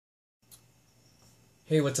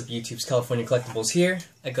Hey, what's up YouTube's California Collectibles here.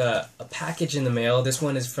 I got a package in the mail. This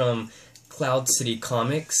one is from Cloud City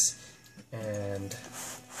Comics, and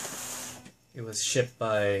it was shipped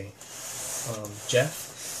by Jeff.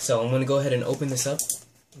 So I'm going to go ahead and open this up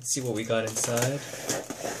and see what we got inside.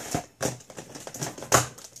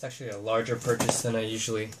 It's actually a larger purchase than I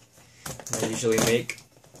usually make.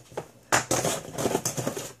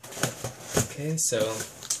 Okay, so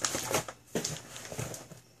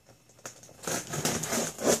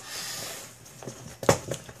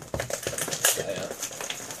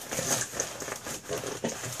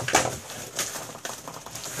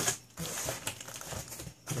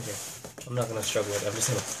I'm not going to struggle with it. I'm just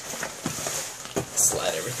going to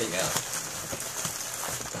slide everything out.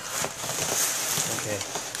 Okay,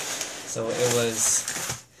 so it was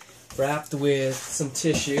wrapped with some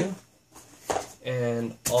tissue,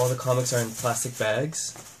 and all the comics are in plastic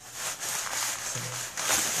bags.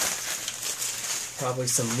 So, probably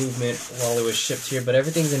some movement while it was shipped here, but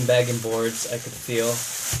everything's in bag and boards, I could feel.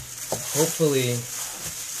 Hopefully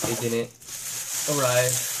they didn't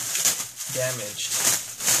arrive damaged.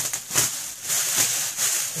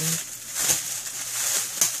 There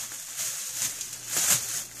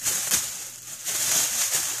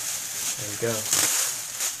we go.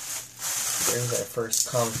 There's our first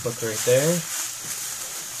comic book right there.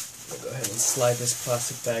 We'll go ahead and slide this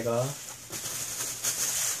plastic bag off.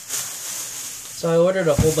 So I ordered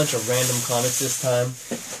a whole bunch of random comics this time,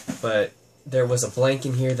 but there was a blank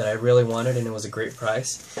in here that I really wanted, and it was a great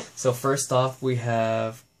price. So first off, we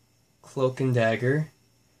have Cloak and Dagger.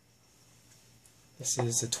 This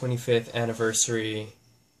is the 25th anniversary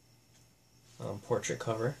portrait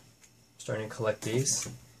cover. I'm starting to collect these.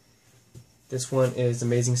 This one is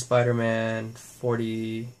Amazing Spider-Man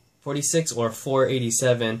 46 or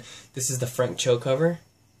 487. This is the Frank Cho cover.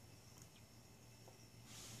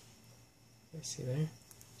 You see there?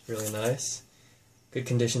 It's really nice. Good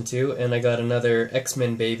condition too. And I got another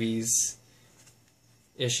X-Men Babies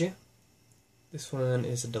issue. This one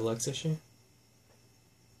is a deluxe issue.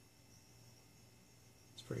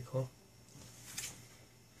 Pretty cool.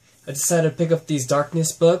 I decided to pick up these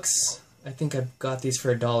Darkness books. I think I got these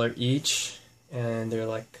for $1 each, and they're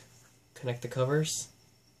like connect the covers.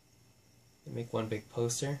 They make one big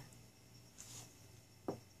poster.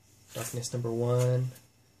 Darkness #1.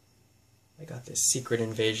 I got this Secret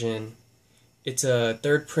Invasion. It's a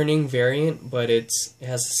third printing variant, but it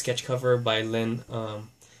has a sketch cover by Lin Lu.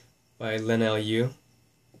 I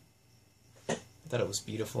thought it was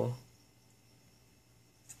beautiful.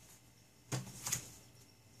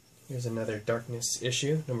 Here's another Darkness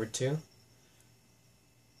issue, #2.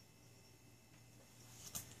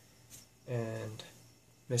 And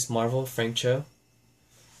Miss Marvel, Frank Cho.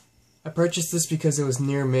 I purchased this because it was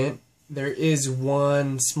near mint. There is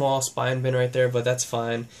one small spine bin right there, but that's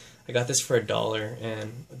fine. I got this for $1,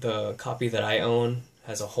 and the copy that I own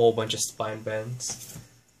has a whole bunch of spine bins.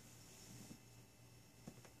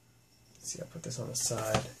 Let's see, I'll put this on the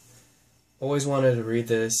side. Always wanted to read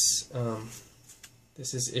this.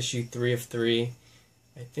 This is issue 3 of 3.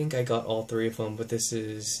 I think I got all 3 of them, but this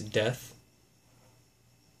is Death.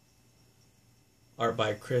 Art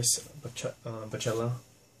by Chris Bachalo.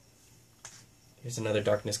 Here's another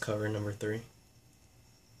Darkness cover, #3.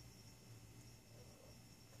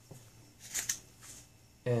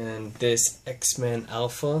 And this X-Men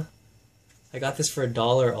Alpha. I got this for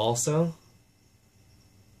 $1 also.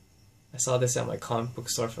 I saw this at my comic book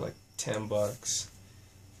store for like $10.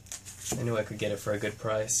 I knew I could get it for a good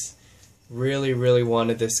price. Really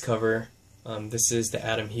wanted this cover. This is the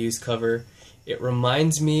Adam Hughes cover. It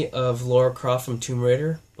reminds me of Lara Croft from Tomb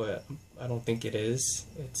Raider, but I don't think it is.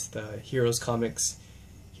 It's the Heroes Comics,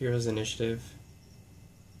 Heroes Initiative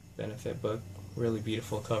benefit book. Really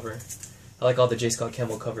beautiful cover. I like all the J. Scott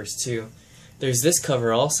Campbell covers too. There's this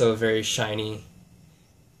cover also, very shiny.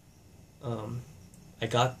 I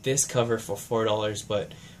got this cover for $4,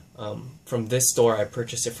 but from this store I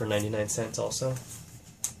purchased it for 99 cents also.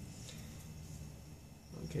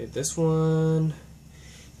 Okay, this one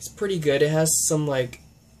is pretty good. It has some like,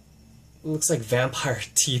 looks like vampire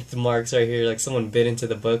teeth marks right here, like someone bit into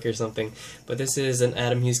the book or something. But this is an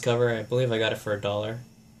Adam Hughes cover. I believe I got it for $1.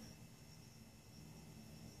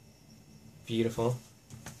 Beautiful.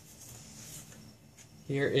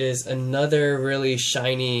 Here is another really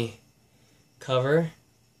shiny cover.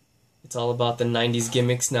 It's all about the 90s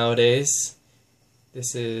gimmicks nowadays.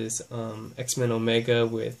 This is X-Men Omega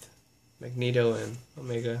with Magneto and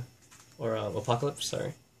Omega, or Apocalypse,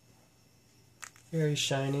 sorry. Very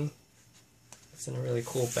shiny. It's in a really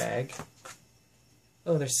cool bag.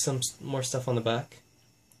 Oh, there's some more stuff on the back.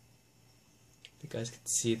 You guys can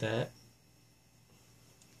see that.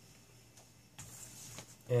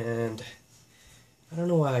 And I don't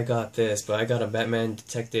know why I got this, but I got a Batman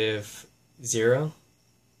Detective Zero.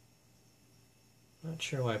 Not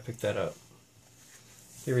sure why I picked that up.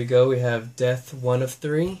 Here we go, we have Death 1 of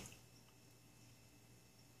 3.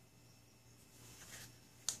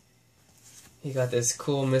 He got this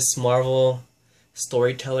cool Miss Marvel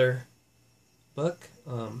storyteller book.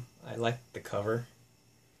 I like the cover.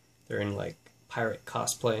 They're in like pirate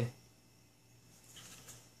cosplay.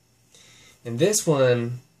 And this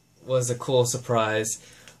one was a cool surprise.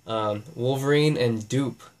 Wolverine and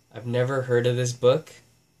Dupe. I've never heard of this book,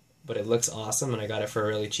 but it looks awesome and I got it for a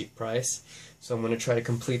really cheap price. So I'm going to try to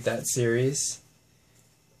complete that series.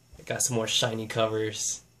 I got some more shiny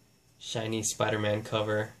covers. Shiny Spider-Man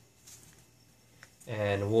cover.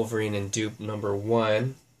 And Wolverine and Dupe number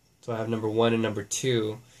 1. So I have number 1 and number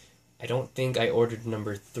 2. I don't think I ordered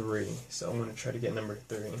number 3, so I'm going to try to get number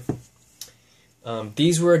 3.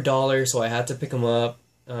 These were $1, so I had to pick them up.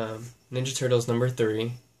 Ninja Turtles number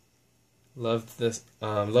 3. Love this.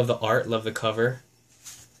 Love the art. Love the cover.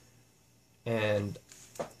 And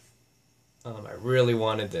I really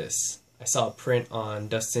wanted this. I saw a print on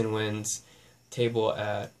Dustin Nguyen's table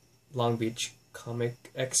at Long Beach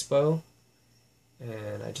Comic Expo,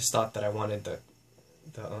 and I just thought that I wanted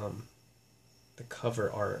the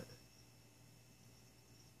cover art.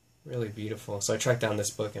 Really beautiful. So I tracked down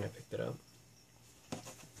this book and I picked it up.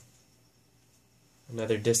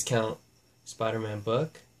 Another discount Spider-Man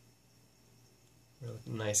book. Really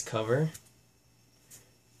nice cover.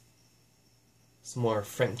 Some more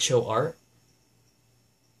Frank Cho art.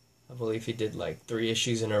 I believe he did like 3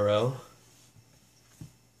 issues in a row.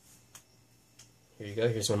 Here you go,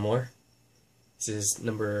 here's one more. This is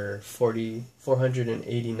number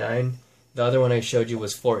 489. The other one I showed you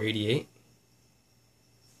was 488.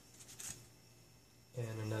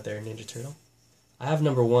 And another Ninja Turtle. I have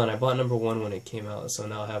number 1. I bought number 1 when it came out, so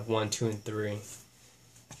now I have 1, 2, and 3.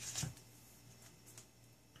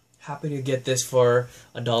 Happy to get this for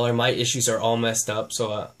 $1. My issues are all messed up,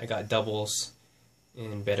 so I got doubles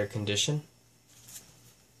in better condition.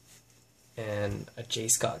 And a J.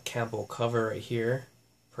 Scott Campbell cover right here.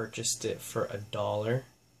 Purchased it for $1.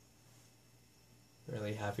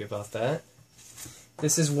 Really happy about that.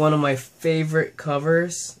 This is one of my favorite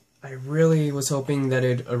covers. I really was hoping that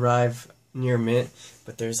it'd arrive near mint,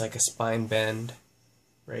 but there's like a spine bend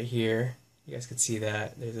right here. You guys can see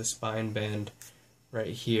that. There's a spine bend right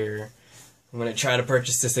here. I'm going to try to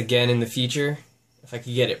purchase this again in the future if I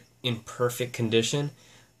could get it in perfect condition,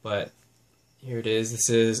 but here it is. This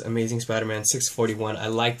is Amazing Spider-Man 641. I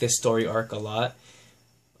like this story arc a lot.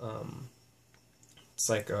 It's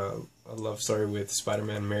like a love story with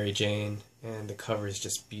Spider-Man and Mary Jane, and the cover is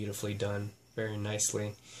just beautifully done, very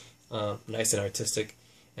nicely, nice and artistic.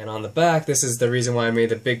 And on the back, this is the reason why I made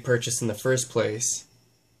the big purchase in the first place.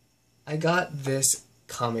 I got this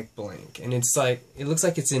comic blank, and it's like, it looks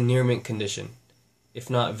like it's in near mint condition, if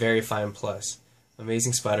not very fine plus.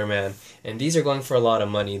 Amazing Spider-Man, and these are going for a lot of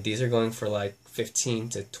money. These are going for like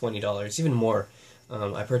 $15 to $20, even more.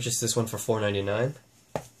 I purchased this one for $4.99.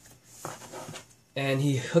 And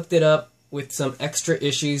he hooked it up with some extra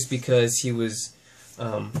issues because he was,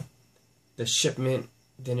 the shipment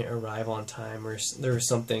didn't arrive on time, or there was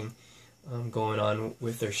something going on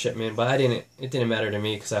with their shipment. But it didn't matter to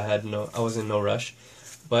me because I was in no rush.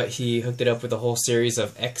 But he hooked it up with a whole series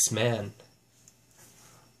of X-Men.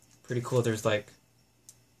 Pretty cool. There's like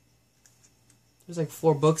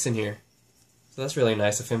 4 books in here. So that's really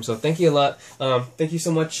nice of him. So thank you a lot. Thank you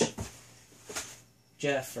so much,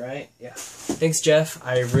 Jeff, right? Yeah. Thanks, Jeff.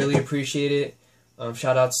 I really appreciate it.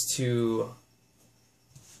 Shout outs to,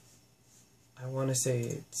 I want to say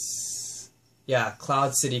it's, yeah,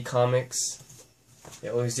 Cloud City Comics. They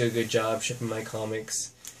always do a good job shipping my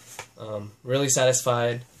comics. Really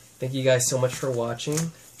satisfied. Thank you guys so much for watching.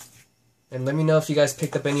 And let me know if you guys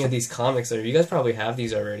picked up any of these comics, or you guys probably have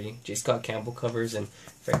these already. J. Scott Campbell covers and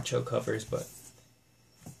Frank Cho covers, but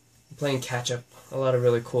I'm playing catch up. A lot of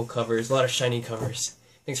really cool covers, a lot of shiny covers.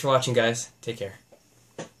 Thanks for watching, guys. Take care.